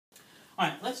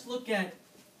Alright, let's look at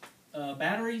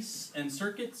batteries and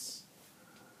circuits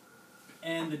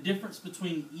and the difference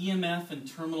between EMF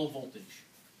and terminal voltage.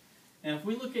 Now if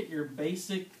we look at your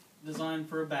basic design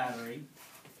for a battery,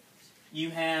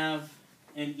 you have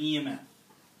an EMF.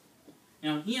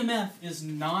 Now EMF is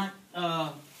not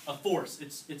a force.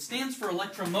 It stands for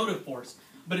electromotive force,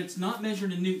 but it's not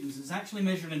measured in newtons. It's actually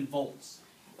measured in volts.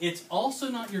 It's also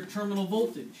not your terminal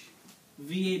voltage.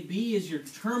 VAB is your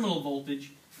terminal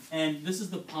voltage, and this is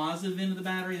the positive end of the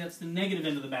battery, that's the negative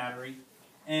end of the battery.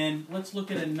 And let's look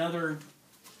at another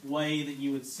way that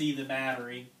you would see the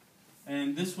battery.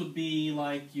 And this would be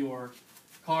like your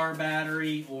car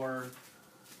battery or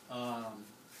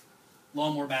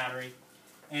lawnmower battery.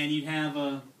 And you'd have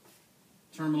a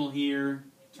terminal here.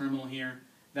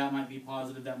 That might be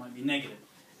positive, that might be negative.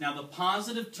 Now the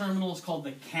positive terminal is called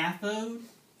the cathode,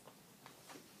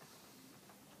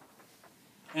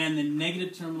 and the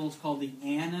negative terminal is called the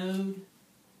anode.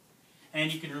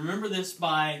 And you can remember this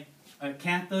by a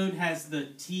cathode has the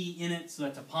T in it, so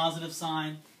that's a positive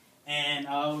sign. And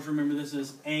I always remember this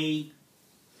as a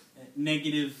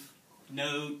negative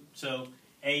node, so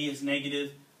A is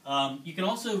negative. You can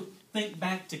also think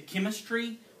back to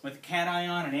chemistry with cation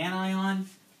and anion.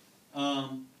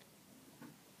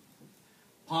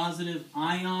 Positive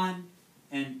ion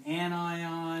and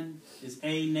anion is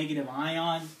a negative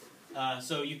ion.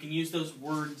 So you can use those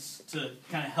words to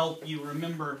kind of help you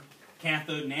remember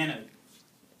cathode and anode.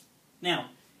 Now,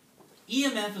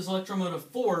 EMF is electromotive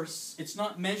force. It's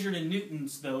not measured in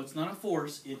newtons, though. It's not a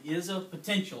force. It is a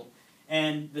potential.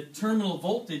 And the terminal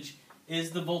voltage is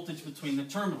the voltage between the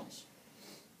terminals.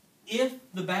 If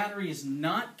the battery is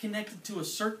not connected to a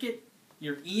circuit,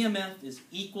 your EMF is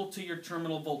equal to your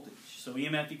terminal voltage. So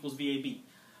EMF equals VAB.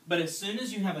 But as soon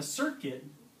as you have a circuit,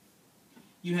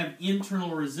 you have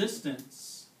internal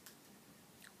resistance,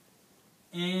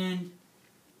 and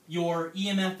your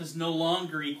EMF is no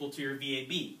longer equal to your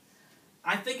VAB.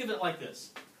 I think of it like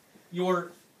this.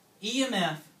 Your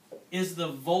EMF is the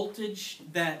voltage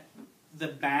that the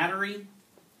battery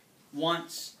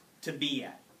wants to be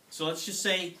at. So let's just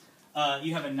say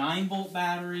you have a 9-volt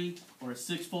battery, or a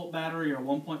 6-volt battery, or a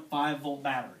 1.5-volt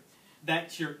battery.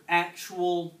 That's your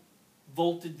actual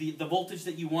voltage, the voltage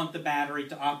that you want the battery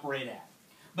to operate at.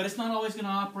 But it's not always going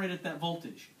to operate at that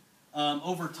voltage.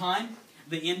 Over time,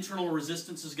 the internal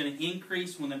resistance is going to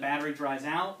increase when the battery dries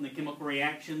out and the chemical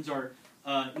reactions are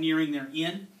nearing their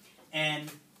end.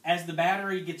 And as the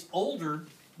battery gets older,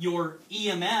 your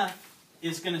EMF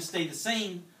is going to stay the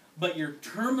same, but your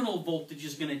terminal voltage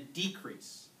is going to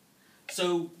decrease.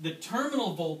 So the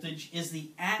terminal voltage is the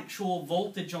actual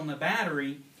voltage on the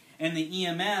battery, and the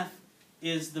EMF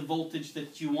is the voltage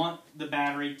that you want the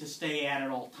battery to stay at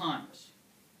all times.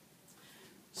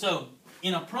 So,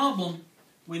 in a problem,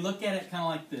 we look at it kind of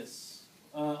like this.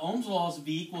 Ohm's law is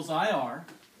V equals IR,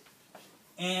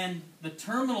 and the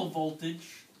terminal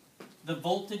voltage, the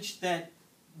voltage that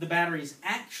the battery is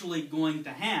actually going to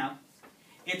have,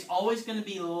 it's always going to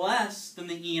be less than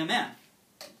the EMF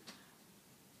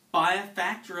by a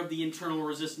factor of the internal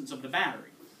resistance of the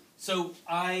battery. So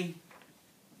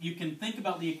you can think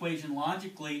about the equation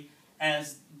logically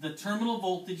as the terminal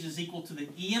voltage is equal to the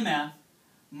EMF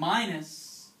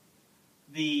minus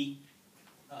the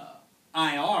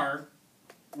IR,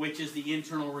 which is the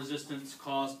internal resistance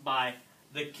caused by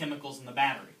the chemicals in the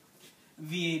battery.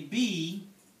 VAB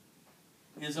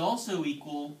is also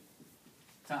equal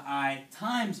to I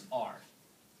times R.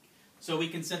 So we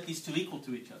can set these two equal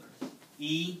to each other.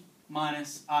 E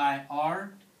minus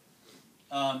IR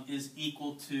is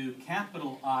equal to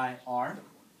capital IR.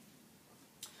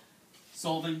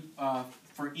 Solving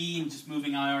for E and just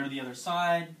moving IR to the other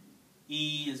side,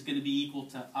 E is going to be equal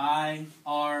to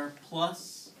IR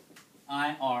plus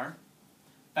IR.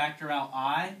 Factor out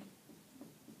I,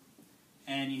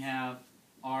 and you have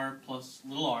R plus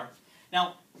little r.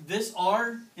 Now, this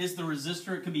R is the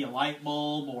resistor. It could be a light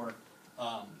bulb or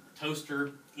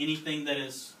toaster, anything that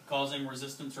is causing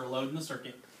resistance or load in the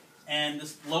circuit. And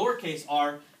this lowercase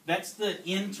r, that's the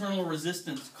internal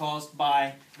resistance caused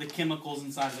by the chemicals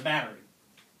inside of the battery.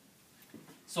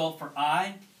 Solve for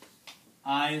I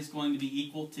is going to be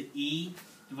equal to E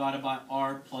divided by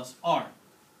R plus R.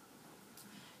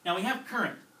 Now we have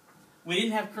current. We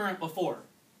didn't have current before.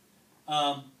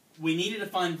 We needed to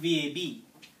find VAB.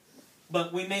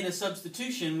 But we made a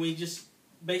substitution. We just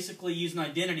basically used an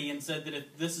identity and said that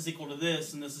if this is equal to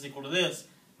this and this is equal to this,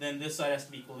 then this side has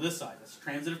to be equal to this side. That's a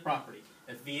transitive property.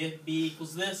 If VAB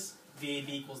equals this, VAB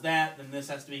equals that, then this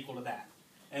has to be equal to that.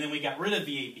 And then we got rid of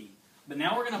VAB. But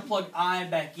now we're going to plug I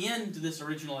back into this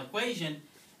original equation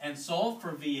and solve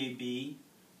for VAB.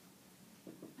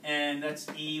 and that's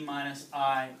E minus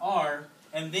IR,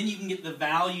 and then you can get the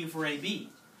value for AB.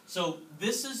 So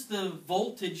this is the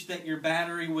voltage that your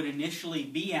battery would initially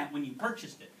be at when you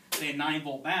purchased it, say a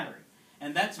 9-volt battery.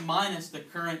 And that's minus the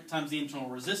current times the internal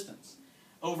resistance.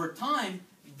 Over time,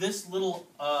 this little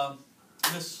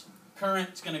this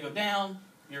current's going to go down,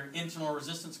 your internal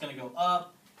resistance is going to go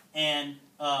up, and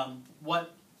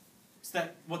what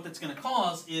that's going to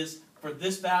cause is for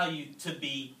this value to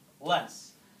be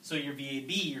less. So your VAB,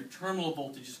 your terminal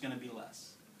voltage, is going to be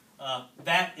less.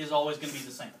 That is always going to be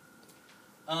the same.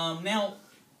 Now,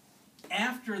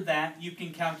 after that, you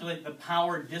can calculate the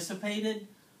power dissipated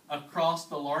across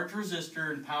the large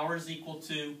resistor, and power is equal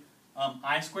to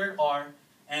I squared R,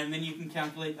 and then you can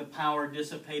calculate the power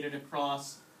dissipated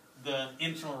across the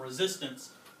internal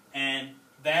resistance, and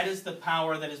that is the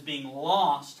power that is being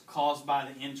lost caused by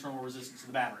the internal resistance of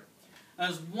the battery. Now,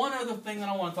 there's one other thing that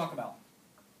I want to talk about,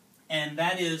 and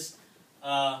that is,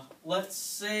 let's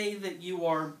say that you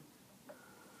are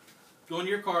going to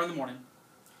your car in the morning.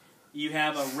 You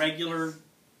have a regular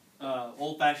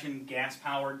old-fashioned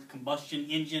gas-powered combustion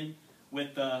engine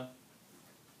with a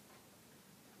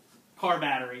car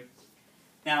battery.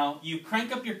 Now, you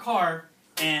crank up your car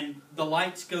and the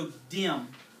lights go dim,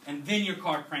 and then your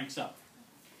car cranks up.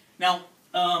 Now,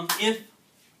 if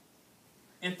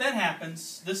that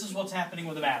happens, this is what's happening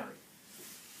with a battery.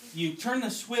 You turn the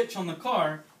switch on the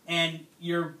car, and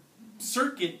your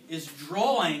circuit is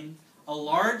drawing a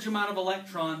large amount of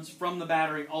electrons from the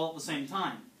battery all at the same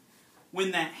time.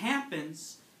 When that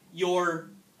happens, your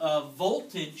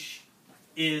voltage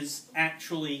is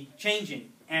actually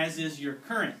changing, as is your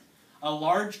current. A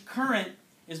large current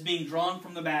is being drawn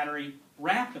from the battery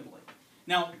rapidly.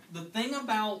 Now, the thing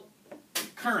about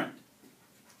current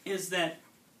is that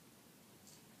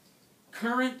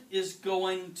current is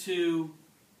going to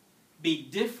be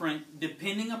different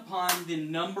depending upon the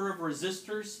number of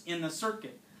resistors in the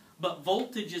circuit. But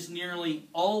voltage is nearly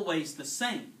always the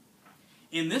same.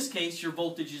 In this case, your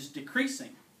voltage is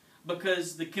decreasing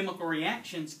because the chemical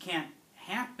reactions can't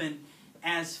happen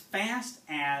as fast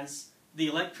as the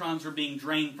electrons are being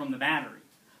drained from the battery.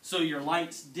 So your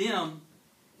lights dim,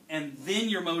 and then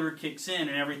your motor kicks in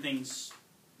and everything's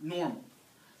normal.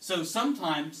 So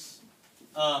sometimes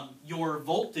your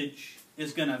voltage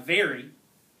is going to vary,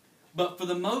 but for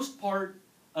the most part,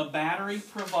 a battery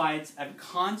provides a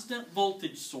constant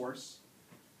voltage source,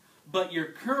 but your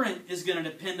current is going to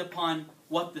depend upon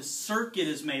what the circuit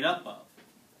is made up of.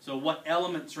 So what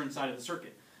elements are inside of the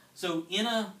circuit. So in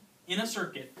a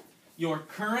circuit, your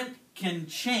current can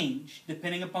change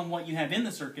depending upon what you have in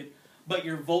the circuit, but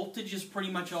your voltage is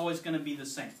pretty much always going to be the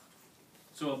same.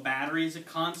 So a battery is a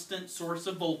constant source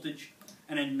of voltage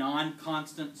and a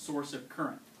non-constant source of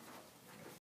current.